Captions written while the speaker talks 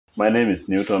My name is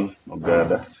Newton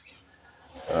Ogada.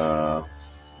 Uh,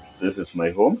 this is my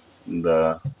home. And,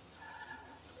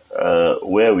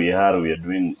 where we are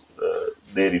doing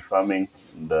dairy farming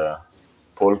and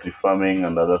poultry farming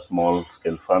and other small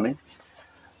scale farming.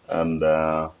 And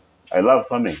I love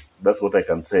farming. That's what I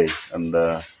can say. And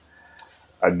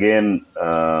again,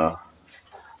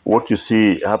 what you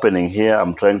see happening here,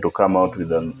 I'm trying to come out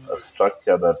with a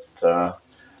structure that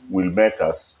will make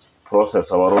us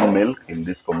process our own milk in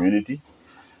this community,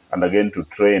 and again to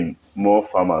train more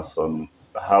farmers on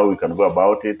how we can go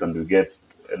about it and we get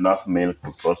enough milk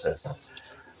to process.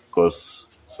 Because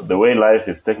the way life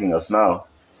is taking us now,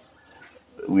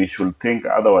 we should think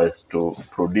otherwise to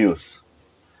produce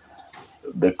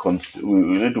we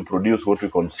need to produce what we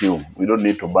consume. We don't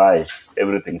need to buy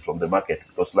everything from the market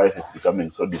because life is becoming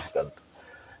so difficult.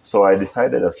 So I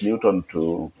decided as Newton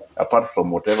to, apart from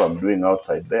whatever I'm doing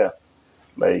outside there,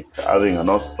 like having an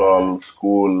hostel,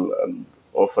 school, and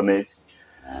orphanage,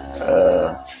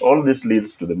 all this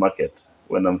leads to the market.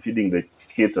 When I'm feeding the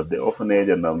kids at the orphanage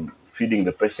and I'm feeding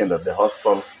the patient at the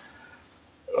hospital,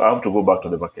 I have to go back to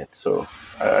the market. So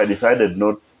I decided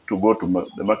not to go to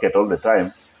the market all the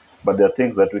time, but there are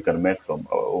things that we can make from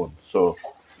our own. So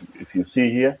if you see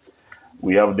here,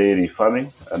 we have dairy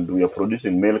farming and we are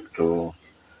producing milk to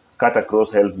cut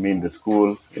across, help me in the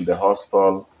school, in the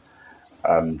hospital,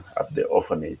 and at the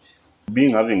orphanage.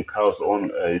 Being having cows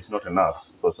on is not enough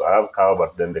because I have cow,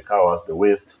 but then the cow has the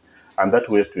waste, and that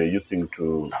waste we are using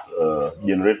to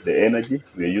generate the energy.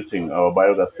 We are using our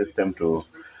biogas system to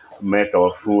make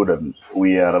our food, and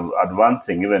we are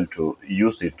advancing even to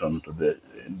use it onto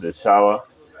the shower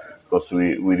because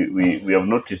we have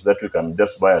noticed that we can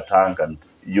just buy a tank and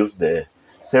use the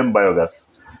same biogas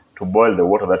to boil the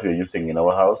water that we are using in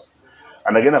our house.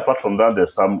 And again, apart from that,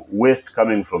 there's some waste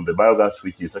coming from the biogas,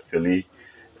 which is actually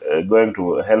going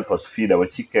to help us feed our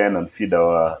chicken and feed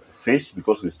our fish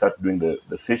because we start doing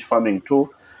the fish farming too.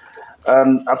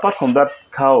 And apart from that,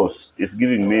 cows is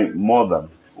giving me more than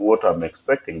what I'm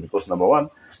expecting because number one,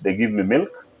 they give me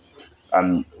milk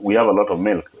and we have a lot of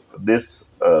milk. This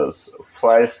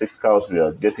 5, 6 cows, we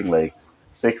are getting like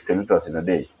 60 liters in a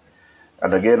day.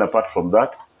 And again, apart from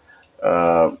that,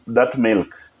 that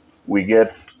milk, we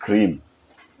get cream,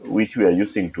 which we are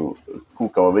using to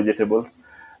cook our vegetables.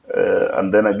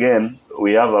 And then again,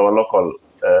 we have our local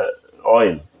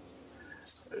oil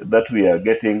that we are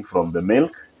getting from the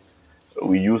milk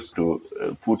we used to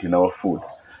put in our food.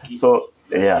 So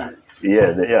yeah, we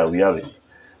have it.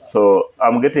 So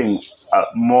I'm getting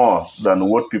more than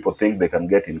what people think they can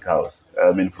get in cows.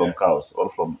 I mean, from cows or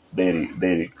from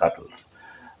dairy cattle.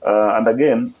 And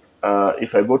again,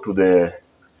 if I go to the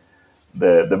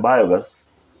biogas,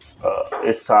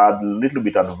 it's a little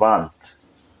bit advanced,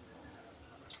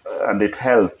 and it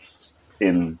helps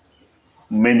in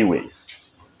many ways.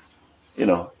 You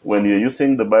know, when you're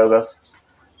using the biogas,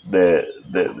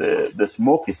 the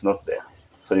smoke is not there,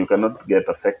 so you cannot get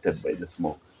affected by the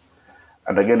smoke.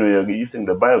 And again, when you're using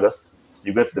the biogas,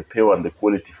 you get the pure and the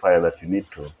quality fire that you need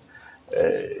to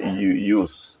you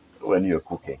use when you're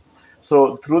cooking.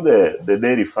 So through the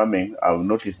dairy farming, I've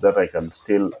noticed that I can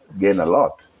still gain a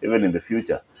lot, even in the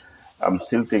future. I'm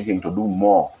still thinking to do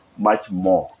more, much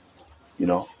more,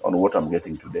 on what I'm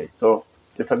getting today. So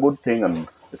it's a good thing and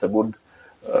it's a good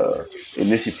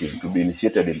initiative to be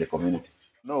initiated in the community.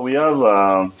 No, we have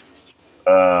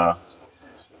the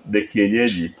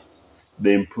kienyeji, the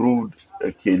improved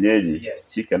kienyeji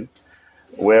chicken,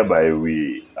 whereby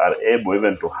we are able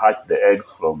even to hatch the eggs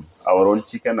from our own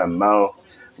chicken, and now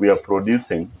we are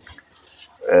producing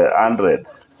 100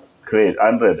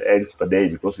 eggs per day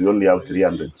because we only have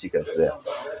 300 chickens there.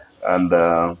 And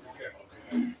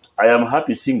I am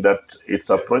happy seeing that it's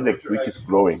a project which is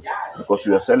growing because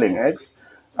we are selling eggs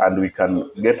and we can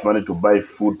get money to buy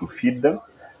food to feed them.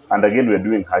 And again, we're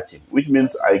doing hatching, which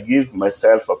means I give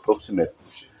myself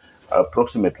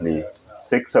approximately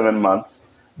 6, 7 months.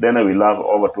 Then I will have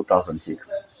over 2,000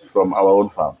 chicks from our own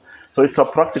farm. So it's a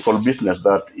practical business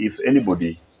that if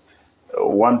anybody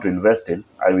want to invest in,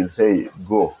 I will say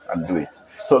go and do it.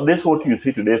 So this what you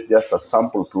see today is just a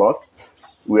sample plot.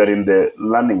 We are in the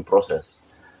learning process.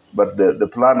 But the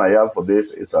plan I have for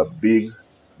this is a big,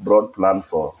 broad plan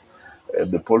for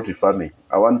the poultry farming.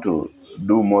 I want to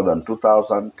do more than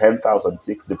 2,000, 10,000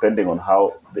 chicks, depending on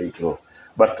how they grow.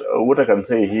 But what I can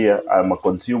say here, I'm a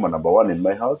consumer, number one, in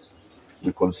my house.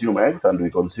 We consume eggs, and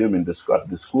we consume at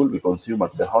the school, we consume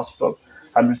at the hospital,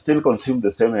 and we still consume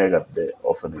the same egg at the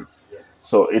orphanage.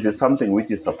 So it is something which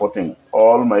is supporting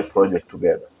all my project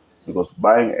together, because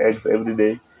buying eggs every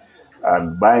day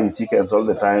and buying chickens all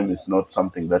the time is not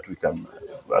something that we can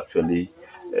actually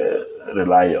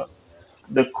rely on.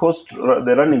 The cost,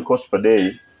 the running cost per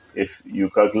day, if you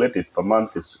calculate it per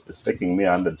month, is taking me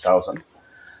 100,000,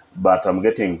 but I'm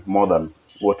getting more than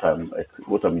what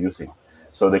I'm using.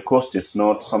 So the cost is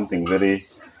not something very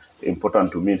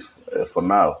important to me for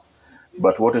now.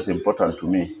 But what is important to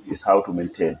me is how to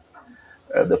maintain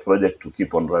the project to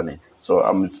keep on running. So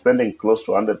I'm spending close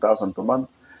to 100,000 per month,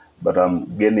 but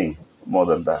I'm gaining more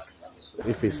than that.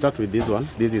 If we start with this one,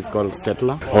 this is called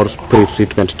settler or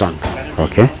pre-treatment tank.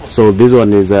 Okay. So this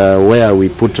one is where we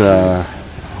put the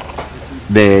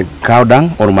cow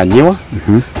dung or manure.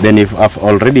 Then after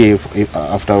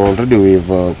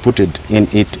we've put it in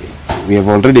it, we have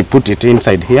already put it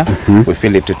inside here. We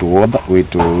fill it with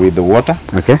the water.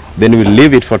 Okay. Then we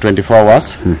leave it for 24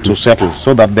 hours to settle,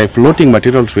 so that the floating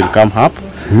materials will come up,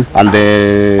 and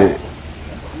the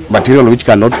material which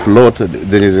cannot float,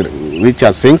 which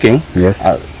are sinking,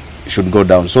 should go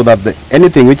down, so that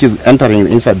anything which is entering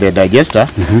inside the digester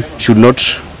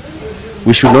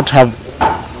we should not have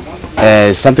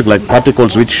something like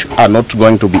particles which are not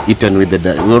going to be eaten with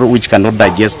or which cannot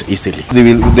digest easily. They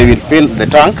will fill the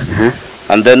tank,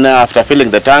 and then after filling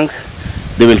the tank,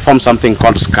 they will form something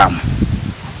called scum.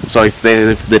 So if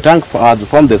the tank has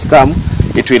formed the scum,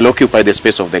 it will occupy the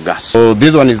space of the gas. So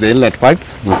this one is the inlet pipe.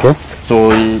 Okay.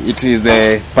 So it is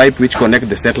the pipe which connects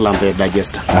the settler and the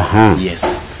digester.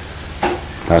 Yes.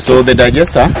 Okay. So the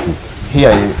digester,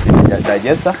 here is the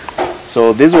digester.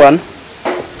 So this one,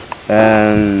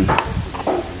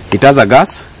 it has a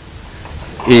gas.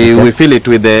 We fill it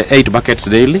with the 8 buckets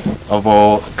daily of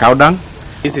our cow dung.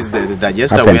 This is the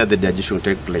digester where the digestion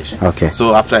takes place. Okay.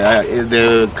 So after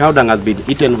the cow dung has been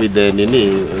eaten with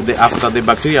after the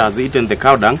bacteria has eaten the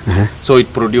cow dung, so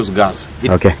it produces gas.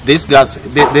 This gas,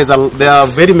 there are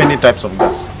very many types of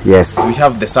gas. Yes. We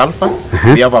have the sulfur,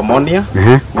 we have ammonia,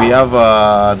 we have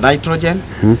nitrogen,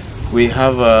 we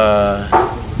have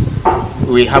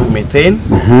methane.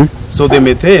 So the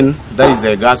methane, that is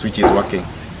the gas which is working.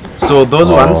 So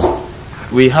those ones,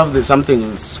 we have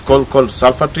something called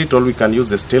sulfur treat, or we can use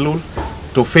the steel wool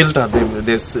to filter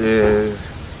the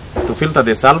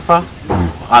sulfur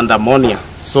and ammonia,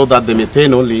 so that the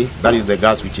methane only, that is the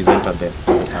gas which is entered the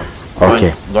house,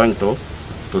 going to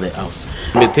the house.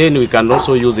 Methane, we can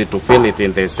also use it to fill it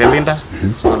in the cylinder,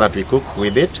 so that we cook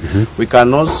with it. We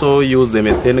can also use the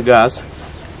methane gas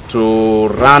to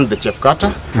run the chef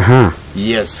cutter.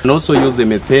 Yes, and also use the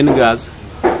methane gas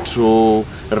to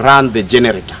run the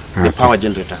generator, the power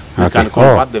generator. We can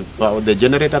convert the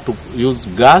generator to use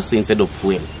gas instead of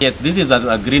fuel. Yes, this is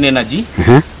a green energy.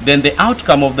 Then the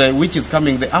outcome of the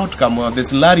outcome of the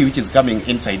slurry which is coming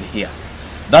inside here,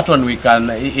 that one we can,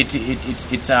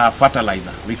 it's a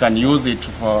fertilizer. We can use it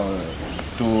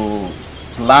to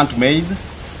plant maize,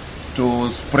 to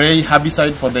spray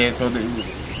herbicide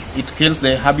it kills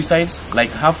the herbicides like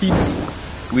aphids.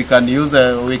 We can use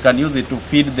it to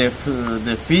feed the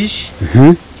fish.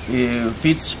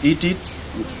 Fish eat it.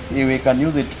 We can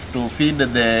use it to feed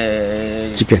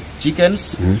the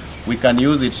chickens. We can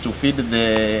use it to feed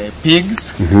the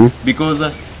pigs, because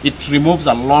it removes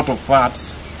a lot of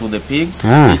fats to the pigs,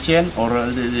 the chicken or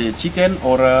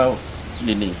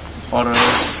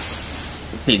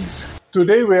pigs.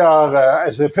 Today we are,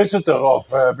 as a visitor of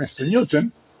Mr.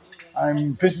 Newton,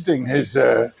 I'm visiting his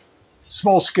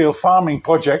small-scale farming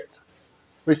project,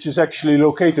 which is actually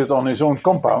located on his own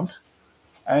compound.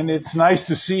 And it's nice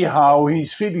to see how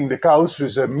he's feeding the cows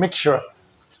with a mixture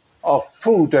of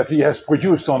food that he has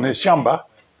produced on his shamba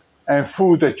and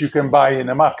food that you can buy in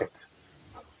the market.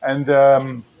 And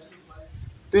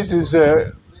this is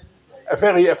a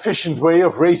very efficient way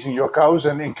of raising your cows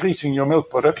and increasing your milk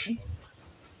production.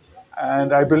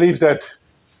 And I believe that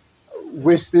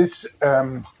with this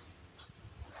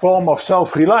form of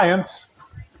self-reliance,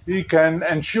 he can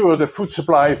ensure the food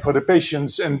supply for the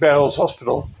patients in Barrels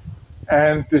Hospital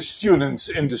and the students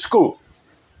in the school,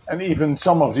 and even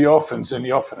some of the orphans in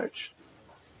the orphanage.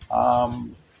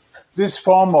 This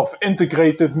form of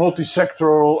integrated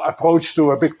multi-sectoral approach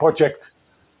to a big project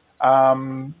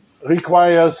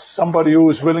requires somebody who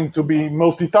is willing to be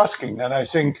multitasking, and I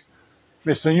think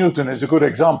Mr. Newton is a good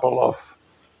example of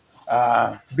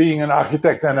being an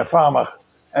architect and a farmer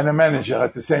and a manager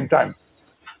at the same time.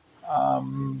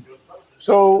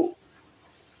 So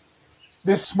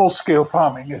this small-scale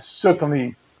farming is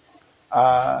certainly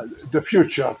the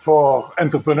future for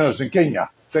entrepreneurs in Kenya.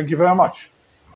 Thank you very much.